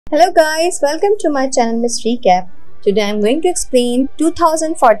Hello guys, welcome to my channel Miss Recap. Today I am going to explain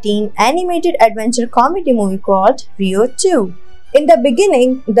 2014 animated adventure comedy movie called Rio 2. In the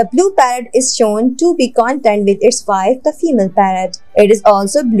beginning, the blue parrot is shown to be content with its wife, the female parrot. It is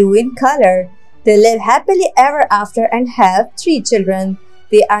also blue in color. They live happily ever after and have 3 children.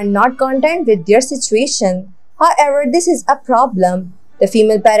 They are not content with their situation. However, this is a problem. The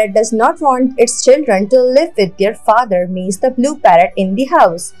female parrot does not want its children to live with their father, means the blue parrot, in the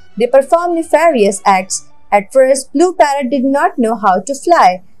house. They perform nefarious acts. At first, blue parrot did not know how to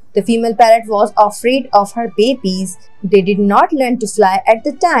fly. The female parrot was afraid of her babies. They did not learn to fly at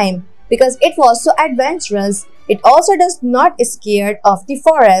the time because it was so adventurous. It also does not scared of the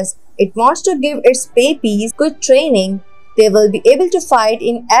forest. It wants to give its babies good training. They will be able to fight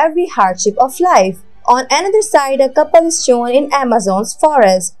in every hardship of life. On another side, a couple is shown in Amazon's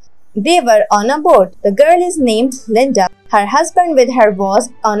forest. They were on a boat. The girl is named Linda. Her husband with her was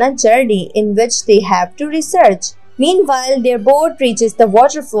on a journey in which they have to research. Meanwhile, their boat reaches the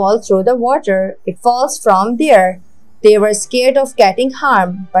waterfall through the water. It falls from there. They were scared of getting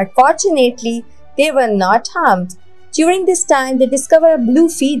harmed, but fortunately, they were not harmed. During this time, they discover a blue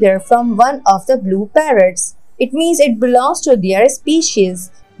feather from one of the blue parrots. It means it belongs to their species.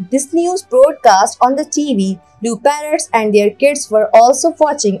 This news broadcast on the TV. Blue parrots and their kids were also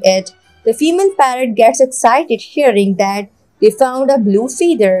watching it. The female parrot gets excited hearing that they found a blue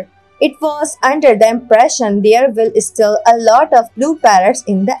feather. It was under the impression there will still a lot of blue parrots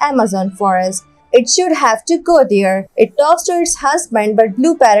in the Amazon forest. It should have to go there. It talks to its husband, but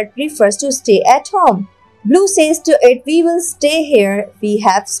blue parrot prefers to stay at home. Blue says to it, "We will stay here. We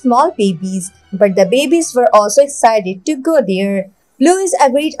have small babies." But the babies were also excited to go there. Blue is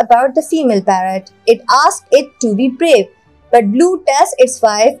agreed about the female parrot. It asked it to be brave. But Blue tells its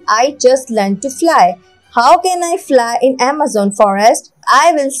wife, "I just learned to fly. How can I fly in Amazon forest?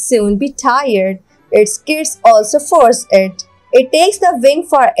 I will soon be tired." Its kids also force it. It takes the wing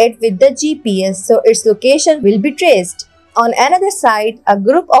for it with the GPS, so its location will be traced. On another side, a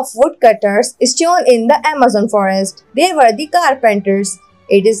group of woodcutters is shown in the Amazon forest. They were the carpenters.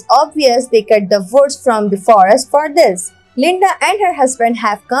 It is obvious they cut the woods from the forest for this. Linda and her husband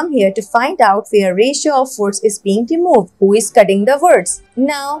have come here to find out where ratio of woods is being removed, who is cutting the woods.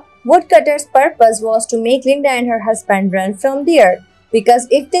 Now, woodcutters' purpose was to make Linda and her husband run from there, because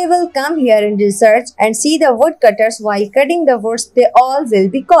if they will come here and research and see the woodcutters while cutting the woods, they all will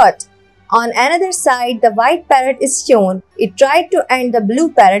be caught. On another side, the white parrot is shown. It tried to end the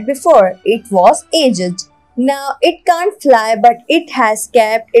blue parrot before. It was aged. Now, it can't fly, but it has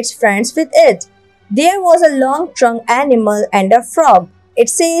kept its friends with it. There was a long-trunk animal and a frog. It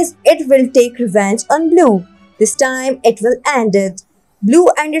says it will take revenge on Blue. This time it will end it. Blue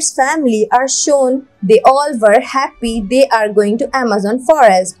and its family are shown. They all were happy they are going to Amazon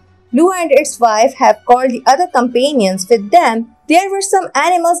forest. Blue and its wife have called the other companions with them. There were some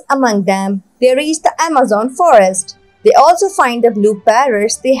animals among them. They reach the Amazon forest. They also find the blue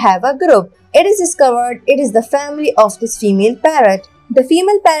parrots. They have a group. It is discovered it is the family of this female parrot. The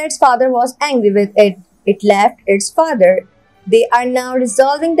female parrot's father was angry with it. It left its father. They are now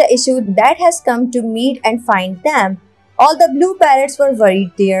resolving the issue that has come to meet and find them. All the blue parrots were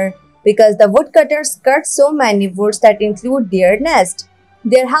worried there because the woodcutters cut so many woods that include their nest.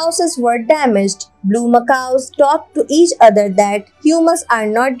 Their houses were damaged. Blue macaws talk to each other that humans are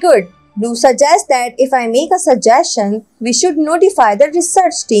not good. Blue suggests that if I make a suggestion, we should notify the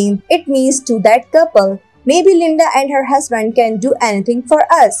research team. It means to that couple. Maybe Linda and her husband can do anything for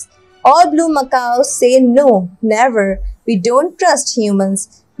us. All blue macaws say no, never. We don't trust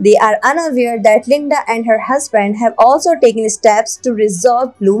humans. They are unaware that Linda and her husband have also taken steps to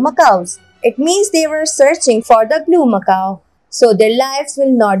resolve blue macaws. It means they were searching for the blue macaw, so their lives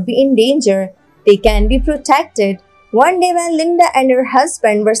will not be in danger. They can be protected. One day when Linda and her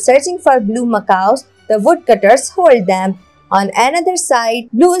husband were searching for blue macaws, the woodcutters hold them. On another side,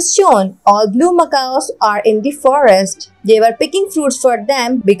 Blue is shown. All blue macaws are in the forest. They were picking fruits for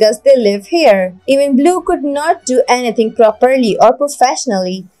them because they live here. Even Blue could not do anything properly or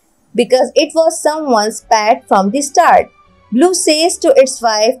professionally because it was someone's pet from the start. Blue says to its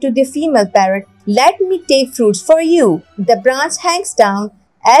wife, to the female parrot, "Let me take fruits for you." The branch hangs down.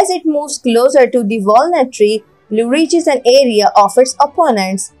 As it moves closer to the walnut tree, Blue reaches an area of its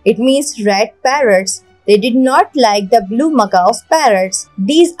opponents. It means red parrots. They did not like the blue macaw's parrots.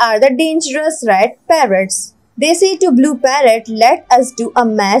 These are the dangerous red parrots. They say to blue parrot, "Let us do a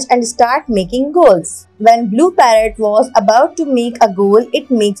match and start making goals." When blue parrot was about to make a goal, it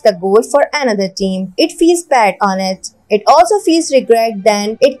makes the goal for another team. It feels bad on it. It also feels regret.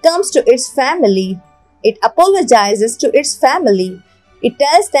 Then it comes to its family. It apologizes to its family. It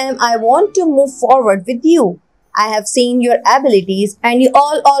tells them, I want to move forward with you. I have seen your abilities and you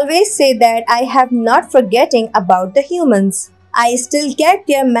all always say that I have not forgetting about the humans. I still get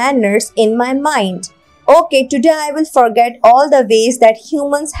their manners in my mind. Okay, today I will forget all the ways that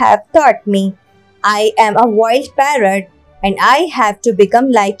humans have taught me. I am a wild parrot and I have to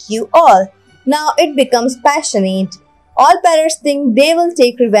become like you all. Now it becomes passionate. All parrots think they will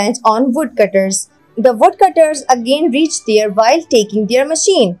take revenge on woodcutters. The woodcutters again reach there while taking their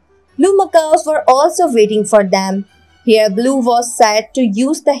machine. Blue macaws were also waiting for them. Here Blue was said to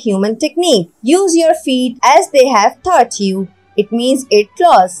use the human technique. Use your feet as they have taught you. It means 8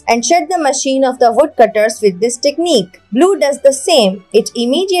 claws, and shut the machine of the woodcutters with this technique. Blue does the same. It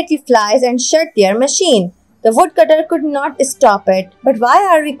immediately flies and shut their machine. The woodcutter could not stop it. But why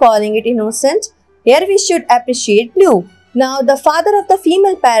are we calling it innocent? Here we should appreciate Blue. Now the father of the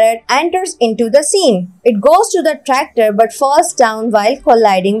female parrot enters into the scene. It goes to the tractor but falls down while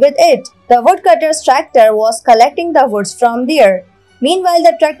colliding with it. The woodcutter's tractor was collecting the woods from there. Meanwhile,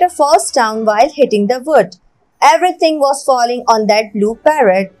 the tractor falls down while hitting the wood. Everything was falling on that blue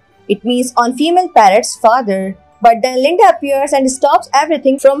parrot. It means on female parrot's father. But then Linda appears and stops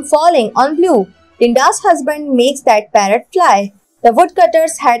everything from falling on Blue. Linda's husband makes that parrot fly. The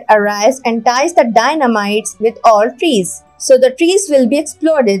woodcutters had arrived and ties the dynamites with all trees. So the trees will be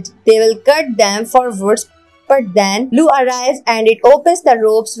exploded. They will cut them for woods. But then Blue arrives and it opens the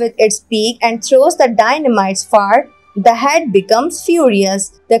ropes with its beak and throws the dynamites far. The head becomes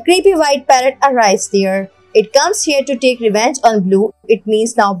furious. The creepy white parrot arrives there. It comes here to take revenge on Blue. It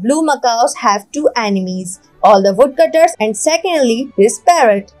means now blue macaws have 2 enemies. All the woodcutters and secondly this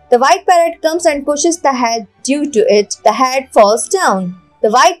parrot. The white parrot comes and pushes the head. Due to it, the head falls down.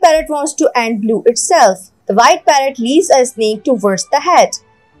 The white parrot wants to end Blue itself. The white parrot leaves a snake towards the head.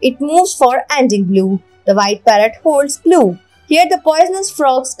 It moves for ending Blue. The white parrot holds Blue. Here the poisonous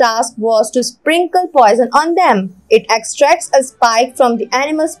frog's task was to sprinkle poison on them. It extracts a spike from the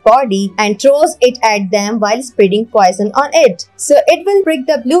animal's body and throws it at them while spreading poison on it. So it will prick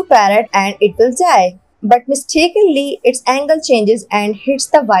the blue parrot and it will die. But mistakenly, its angle changes and hits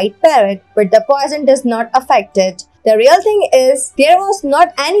the white parrot, but the poison does not affect it. The real thing is, there was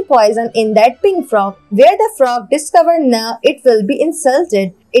not any poison in that pink frog. Where the frog discovered now it will be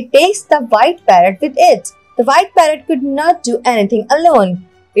insulted, it takes the white parrot with it. The white parrot could not do anything alone.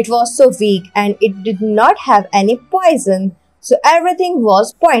 It was so weak and it did not have any poison, so everything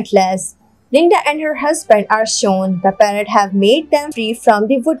was pointless. Linda and her husband are shown. The parrot have made them free from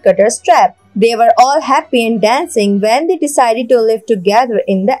the woodcutter's trap. They were all happy and dancing when they decided to live together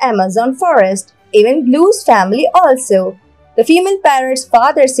in the Amazon forest. Even Blue's family also. The female parrot's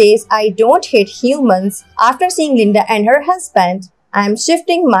father says, I don't hate humans. After seeing Linda and her husband, I am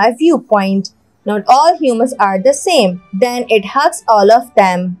shifting my viewpoint. Not all humans are the same. Then it hugs all of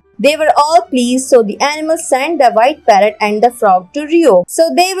them. They were all pleased, so the animals sent the white parrot and the frog to Rio. So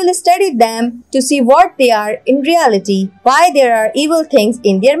they will study them to see what they are in reality, why there are evil things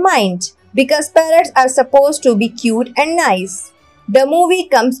in their mind. Because parrots are supposed to be cute and nice. The movie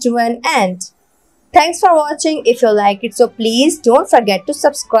comes to an end. Thanks for watching. If you like it, so please don't forget to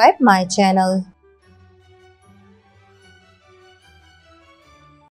subscribe my channel.